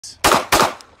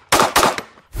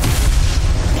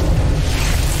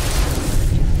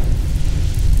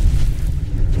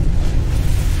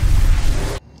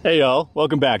Hey y'all,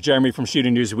 welcome back. Jeremy from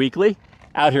Shooting News Weekly,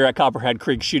 out here at Copperhead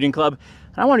Creek Shooting Club.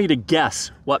 And I want you to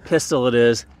guess what pistol it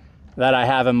is that I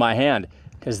have in my hand,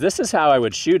 because this is how I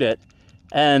would shoot it,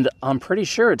 and I'm pretty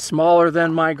sure it's smaller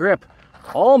than my grip,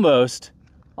 almost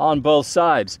on both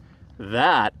sides.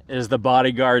 That is the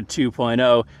Bodyguard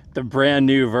 2.0, the brand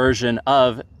new version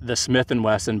of the Smith &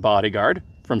 Wesson Bodyguard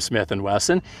from Smith &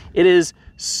 Wesson. It is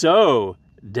so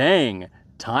dang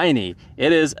tiny.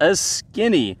 It is a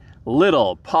skinny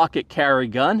little pocket carry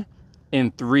gun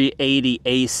in 380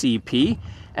 ACP,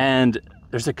 and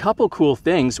there's a couple cool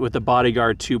things with the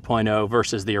Bodyguard 2.0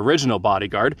 versus the original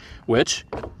Bodyguard, which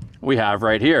we have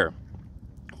right here.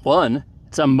 One,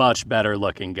 it's a much better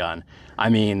looking gun. I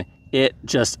mean, it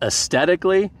just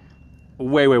aesthetically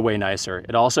way nicer.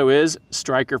 It also is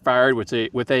striker fired with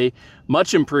a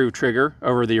much improved trigger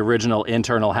over the original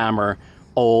internal hammer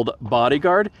old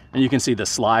Bodyguard, and you can see the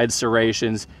slide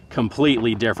serrations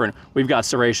completely different. We've got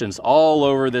serrations all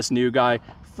over this new guy,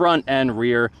 front and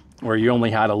rear, where you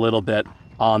only had a little bit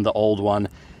on the old one.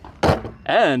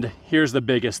 And here's the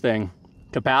biggest thing: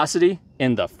 capacity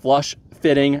in the flush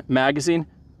fitting magazine,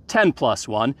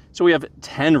 10+1. So we have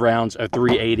 10 rounds of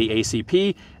 380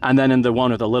 ACP, and then in the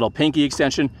one with a little pinky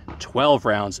extension, 12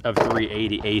 rounds of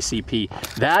 380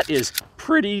 ACP. That is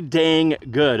pretty dang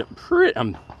good.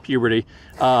 Puberty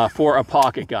for a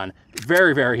pocket gun.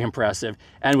 Very impressive.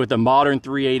 And with the modern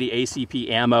 380 ACP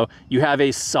ammo, you have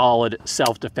a solid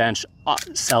self-defense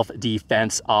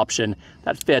option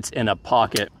that fits in a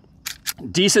pocket.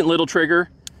 Decent little trigger.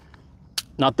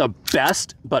 Not the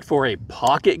best, but for a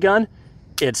pocket gun,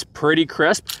 it's pretty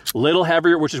crisp. Little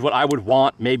heavier, which is what I would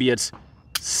want. Maybe it's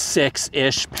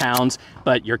 6-ish pounds,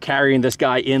 but you're carrying this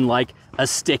guy in like a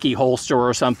sticky holster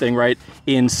or something right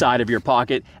inside of your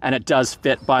pocket, and it does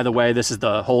fit. By the way, this is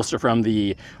the holster from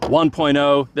the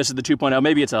 1.0. This is the 2.0.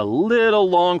 Maybe it's a little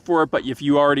long for it, but if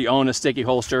you already own a sticky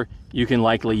holster, you can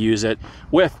likely use it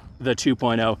with the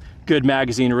 2.0. Good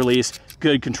magazine release,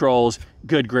 good controls,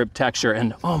 good grip texture,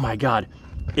 and oh my God,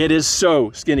 it is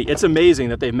so skinny. It's amazing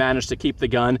that they've managed to keep the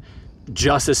gun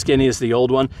just as skinny as the old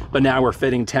one, but now we're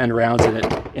fitting 10 rounds in it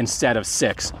instead of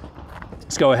 6.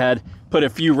 Let's go ahead, put a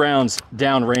few rounds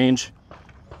down range.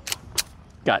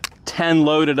 Got 10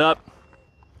 loaded up.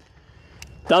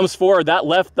 Thumbs forward. That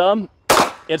left thumb,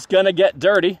 it's gonna get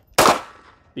dirty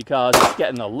because it's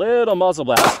getting a little muzzle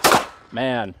blast.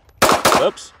 Man,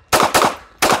 oops.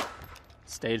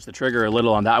 Stage the trigger a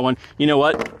little on that one. You know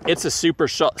what? It's a super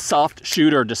soft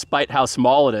shooter despite how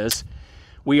small it is.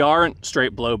 We aren't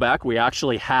straight blowback. We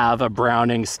actually have a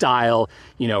Browning style,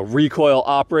 recoil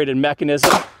operated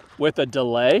mechanism with a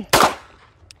delay.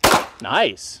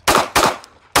 Nice.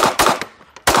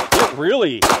 It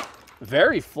really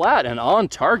very flat and on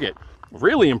target.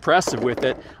 Really impressive with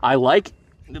it. I like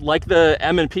the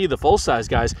M&P, the full size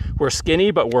guys. We're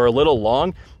skinny, but we're a little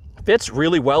long. Fits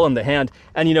really well in the hand.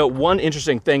 And one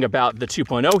interesting thing about the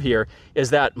 2.0 here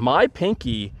is that my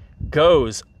pinky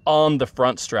goes on the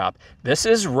front strap. This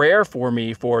is rare for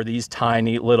me for these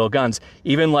tiny little guns.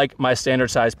 Even like my standard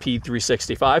size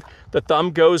P365, the thumb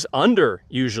goes under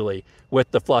usually with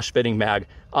the flush fitting mag.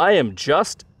 I am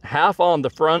just half on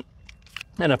the front,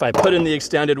 and if I put in the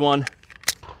extended one,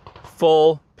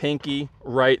 full pinky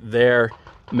right there.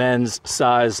 Men's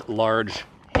size large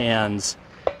hands.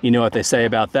 You know what they say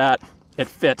about that. It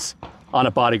fits on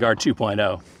a Bodyguard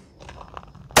 2.0.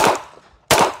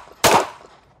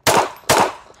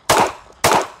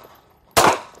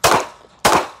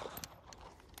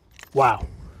 Wow,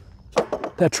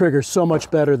 that trigger's so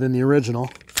much better than the original.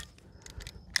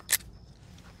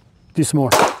 Do some more.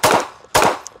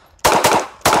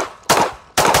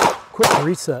 Quick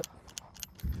reset.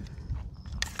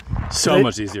 So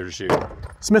much easier to shoot.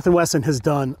 Smith & Wesson has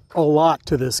done a lot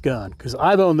to this gun, because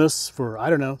I've owned this for, I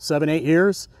don't know, 7-8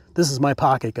 years. This is my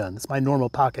pocket gun. It's my normal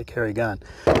pocket carry gun.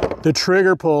 The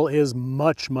trigger pull is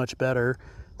much better.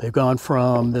 They've gone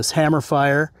from this hammer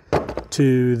fire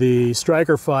to the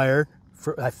striker fire.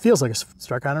 It feels like a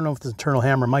striker. I don't know if it's an internal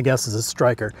hammer. My guess is a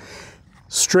striker.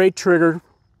 Straight trigger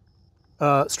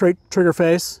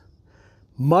face,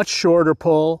 much shorter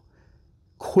pull,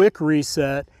 quick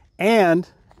reset, and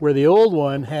where the old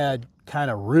one had kind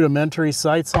of rudimentary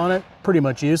sights on it, pretty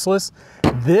much useless,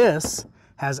 this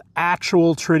has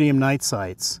actual tritium night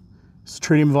sights. It's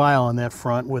tritium vial on that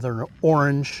front with an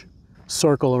orange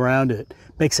circle around it.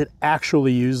 Makes it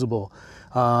actually usable.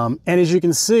 And as you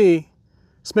can see,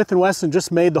 Smith & Wesson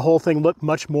just made the whole thing look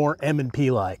much more M&P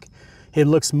like. It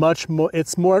looks much more,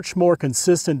 it's much more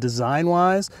consistent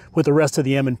design-wise with the rest of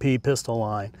the M&P pistol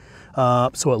line.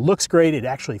 So it looks great. It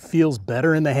actually feels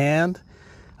better in the hand.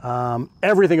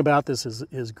 Everything about this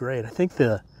is great. I think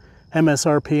the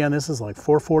MSRP on this is like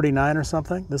 $449 or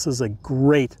something. This is a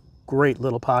great, great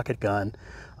little pocket gun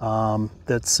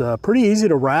that's pretty easy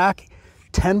to rack.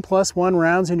 10+1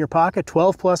 rounds in your pocket,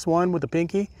 12+1 with the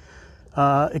pinky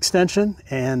extension,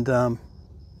 and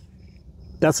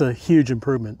that's a huge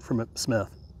improvement from Smith.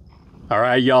 All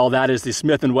right, y'all, that is the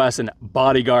Smith & Wesson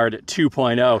Bodyguard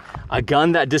 2.0, a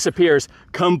gun that disappears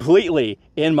completely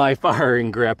in my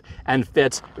firing grip and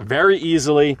fits very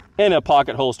easily in a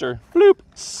pocket holster. Bloop.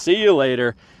 See you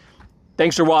later.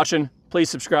 Thanks for watching. Please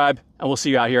subscribe, and we'll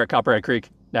see you out here at Copperhead Creek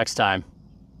next time.